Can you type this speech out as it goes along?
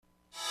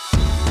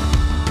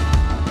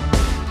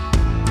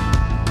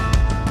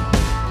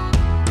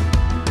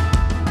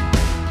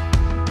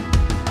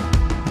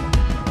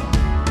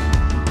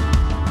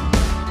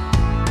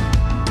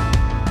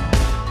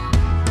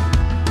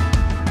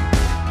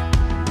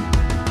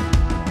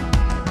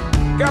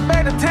Got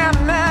back to town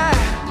tonight,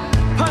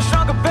 punched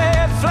drunk a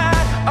bed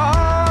flat,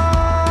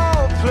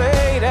 all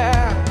played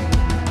out.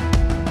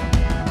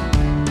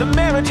 The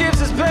marriage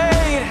is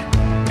paid,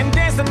 and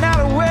danced the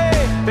night away,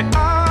 they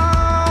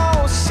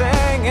all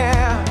sang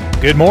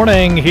out. Good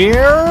morning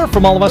here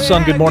from all of us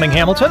on Good Morning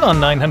Hamilton on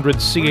 900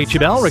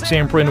 CHML. Rick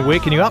Zamperin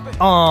waking you up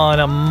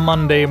on a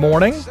Monday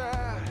morning.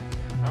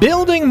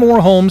 Building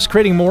more homes,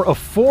 creating more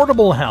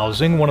affordable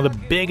housing, one of the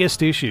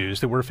biggest issues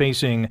that we're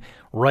facing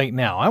right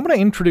now. I want to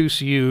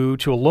introduce you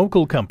to a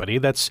local company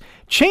that's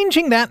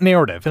changing that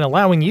narrative and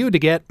allowing you to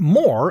get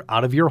more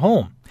out of your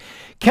home.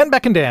 Ken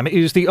Beckendam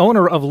is the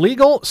owner of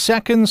Legal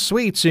Second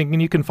Suites, and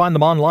you can find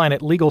them online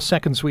at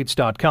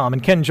LegalSecondSuites.com.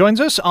 And Ken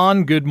joins us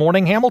on Good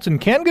Morning Hamilton.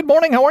 Ken, good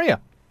morning. How are you?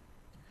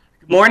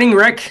 Good morning,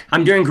 Rick.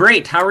 I'm doing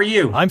great. How are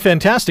you? I'm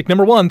fantastic.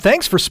 Number one,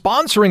 thanks for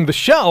sponsoring the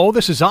show.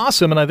 This is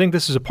awesome, and I think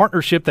this is a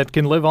partnership that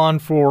can live on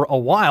for a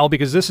while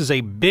because this is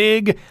a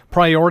big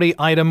priority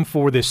item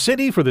for this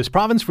city, for this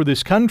province, for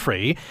this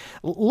country.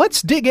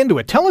 Let's dig into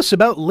it. Tell us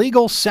about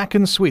Legal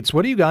Second Suites.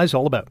 What are you guys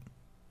all about?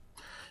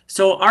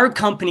 So our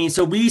company,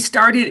 we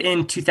started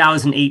in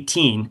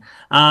 2018,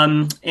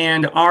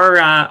 and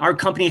our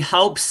company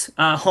helps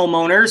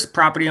homeowners,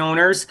 property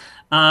owners,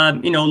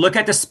 look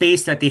at the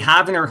space that they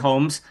have in their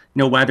homes,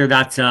 whether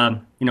that's,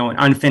 an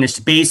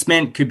unfinished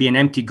basement, could be an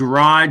empty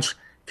garage,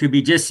 could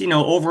be just,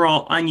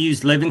 overall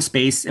unused living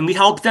space. And we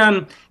help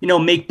them,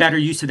 make better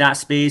use of that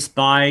space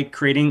by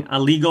creating a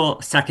legal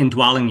second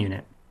dwelling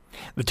unit.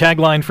 The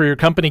tagline for your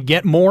company,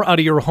 get more out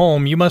of your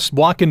home. You must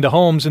walk into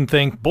homes and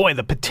think, boy,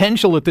 the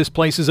potential at this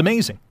place is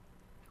amazing.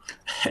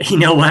 You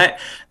know what?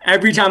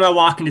 Every time I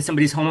walk into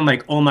somebody's home, I'm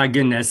like, oh my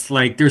goodness,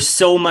 there's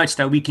so much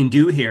that we can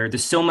do here.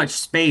 There's so much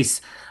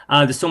space.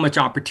 There's so much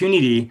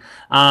opportunity.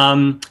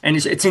 And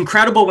it's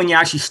incredible when you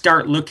actually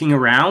start looking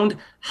around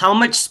how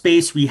much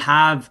space we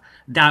have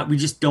that we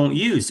just don't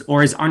use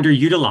or is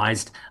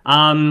underutilized.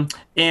 And,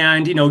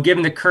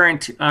 given the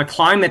current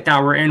climate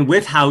that we're in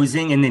with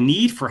housing and the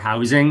need for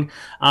housing,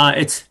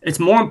 it's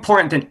more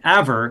important than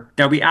ever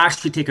that we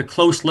actually take a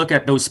close look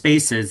at those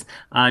spaces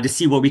to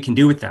see what we can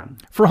do with them.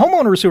 For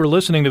homeowners who are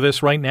listening to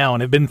this right now and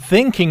have been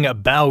thinking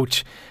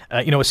about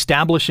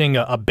establishing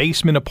a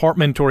basement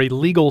apartment or a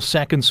legal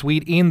second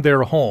suite in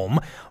their home,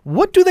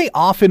 what do they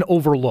often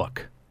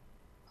overlook?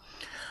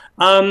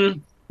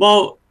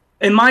 Well,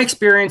 in my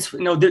experience,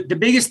 the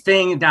biggest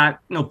thing that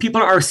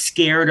people are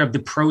scared of the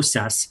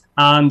process.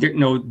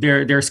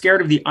 They're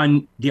scared of the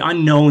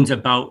unknowns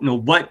about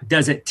what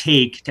does it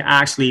take to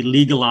actually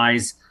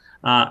legalize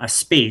a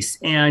space.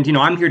 And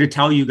I'm here to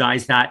tell you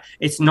guys that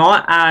it's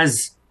not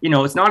as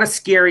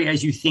scary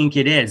as you think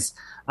it is.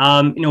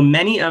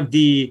 Many of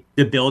the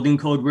building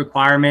code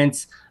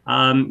requirements,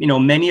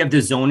 many of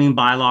the zoning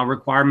bylaw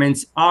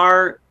requirements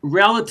are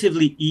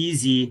relatively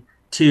easy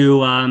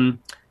to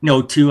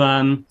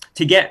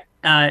get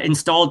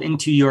installed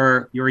into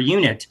your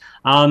unit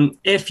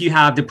if you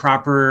have the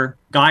proper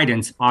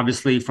guidance,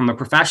 obviously from a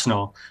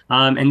professional.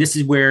 And this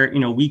is where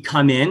we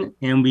come in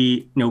and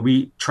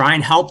we try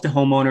and help the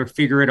homeowner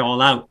figure it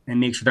all out and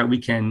make sure that we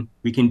can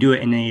do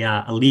it in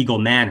a legal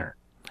manner.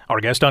 Our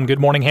guest on Good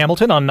Morning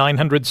Hamilton on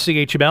 900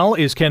 CHML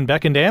is Ken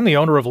Beckendam, the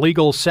owner of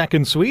Legal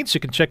Second Suites.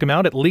 You can check him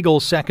out at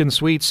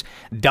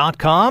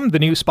LegalSecondSuites.com, the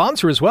new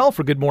sponsor as well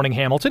for Good Morning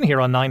Hamilton here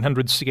on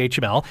 900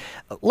 CHML.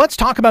 Let's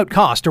talk about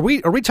cost. Are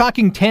we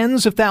talking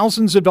tens of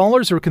thousands of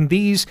dollars, or can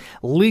these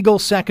Legal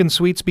Second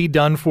Suites be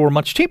done for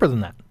much cheaper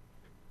than that?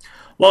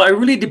 Well, it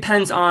really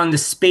depends on the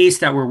space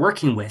that we're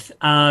working with,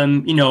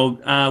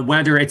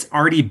 whether it's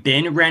already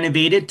been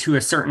renovated to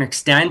a certain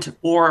extent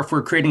or if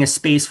we're creating a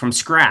space from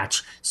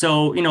scratch.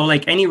 So,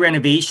 like any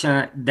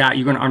renovation that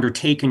you're going to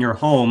undertake in your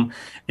home,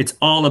 it's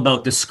all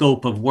about the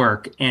scope of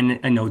work and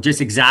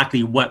just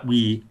exactly what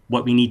we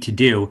need to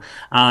do.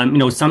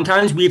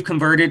 Sometimes we've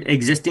converted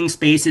existing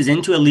spaces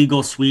into a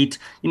legal suite,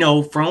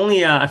 for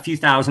only a few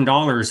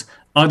 $1,000s.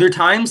 Other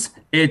times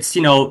it's,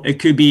 it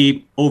could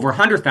be over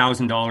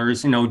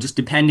 $100,000, just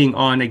depending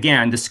on,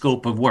 again, the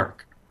scope of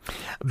work.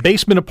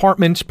 Basement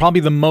apartments,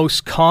 probably the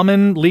most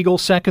common legal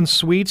second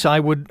suites, I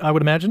would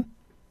imagine.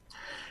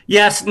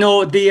 Yes,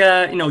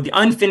 the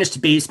unfinished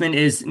basement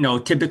is,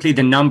 typically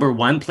the number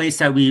one place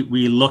that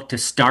we look to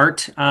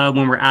start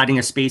when we're adding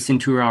a space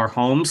into our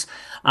homes.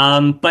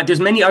 But there's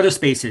many other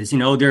spaces,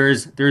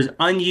 there's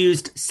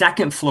unused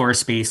second floor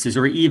spaces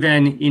or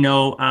even,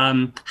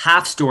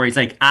 half stories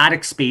like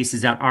attic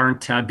spaces that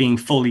aren't being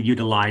fully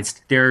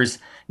utilized. There's,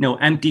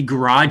 empty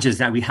garages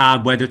that we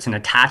have, whether it's an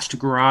attached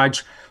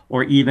garage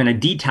or even a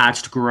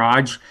detached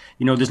garage.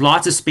 There's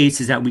lots of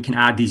spaces that we can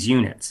add these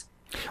units.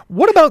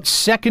 What about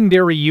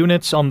secondary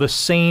units on the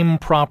same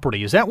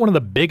property? Is that one of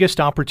the biggest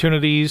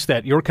opportunities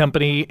that your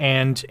company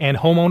and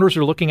homeowners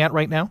are looking at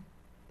right now?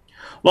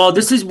 Well,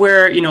 this is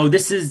where,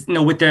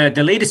 with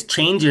the latest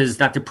changes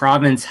that the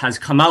province has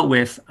come out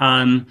with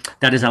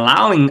that is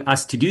allowing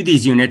us to do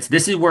these units,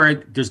 this is where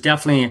there's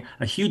definitely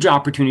a huge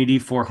opportunity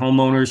for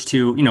homeowners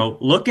to,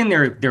 look in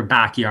their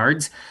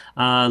backyards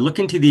look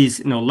into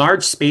these,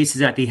 large spaces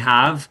that they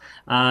have,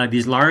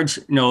 these large,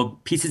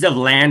 pieces of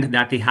land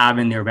that they have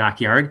in their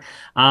backyard,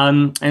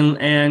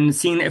 and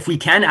seeing if we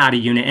can add a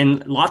unit.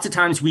 And lots of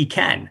times we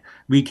can.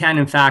 We can,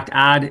 in fact,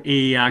 add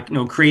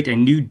create a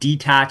new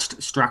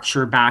detached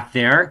structure back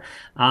there,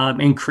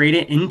 and create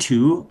it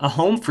into a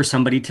home for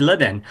somebody to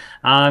live in.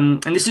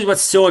 And this is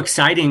what's so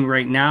exciting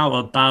right now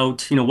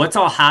about, what's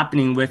all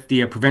happening with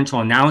the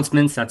provincial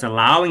announcements that's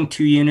allowing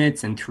 2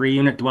 units and 3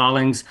 unit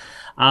dwellings.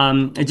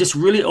 It just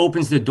really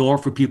opens the door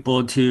for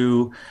people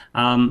to,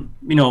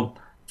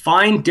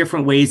 find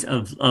different ways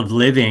of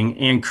living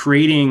and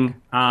creating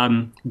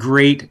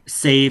great,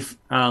 safe,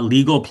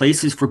 legal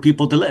places for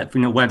people to live.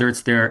 Whether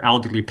it's their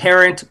elderly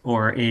parent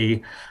or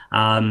maybe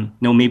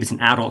it's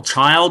an adult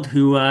child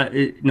who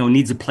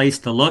needs a place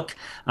to live.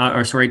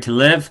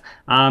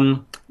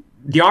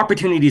 The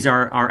opportunities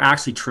are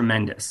actually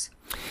tremendous.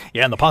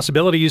 Yeah, and the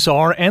possibilities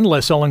are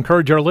endless. I'll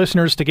encourage our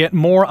listeners to get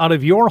more out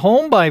of your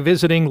home by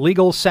visiting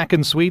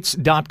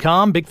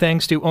LegalSecondSuites.com. Big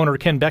thanks to owner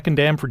Ken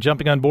Beckendam for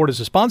jumping on board as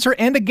a sponsor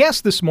and a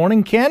guest this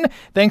morning. Ken,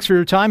 thanks for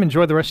your time.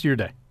 Enjoy the rest of your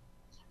day.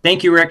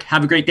 Thank you, Rick.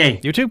 Have a great day.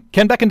 You too.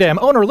 Ken Beckendam,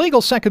 owner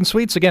Legal Second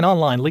Suites. Again,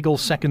 online,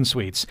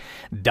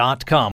 LegalSecondSuites.com.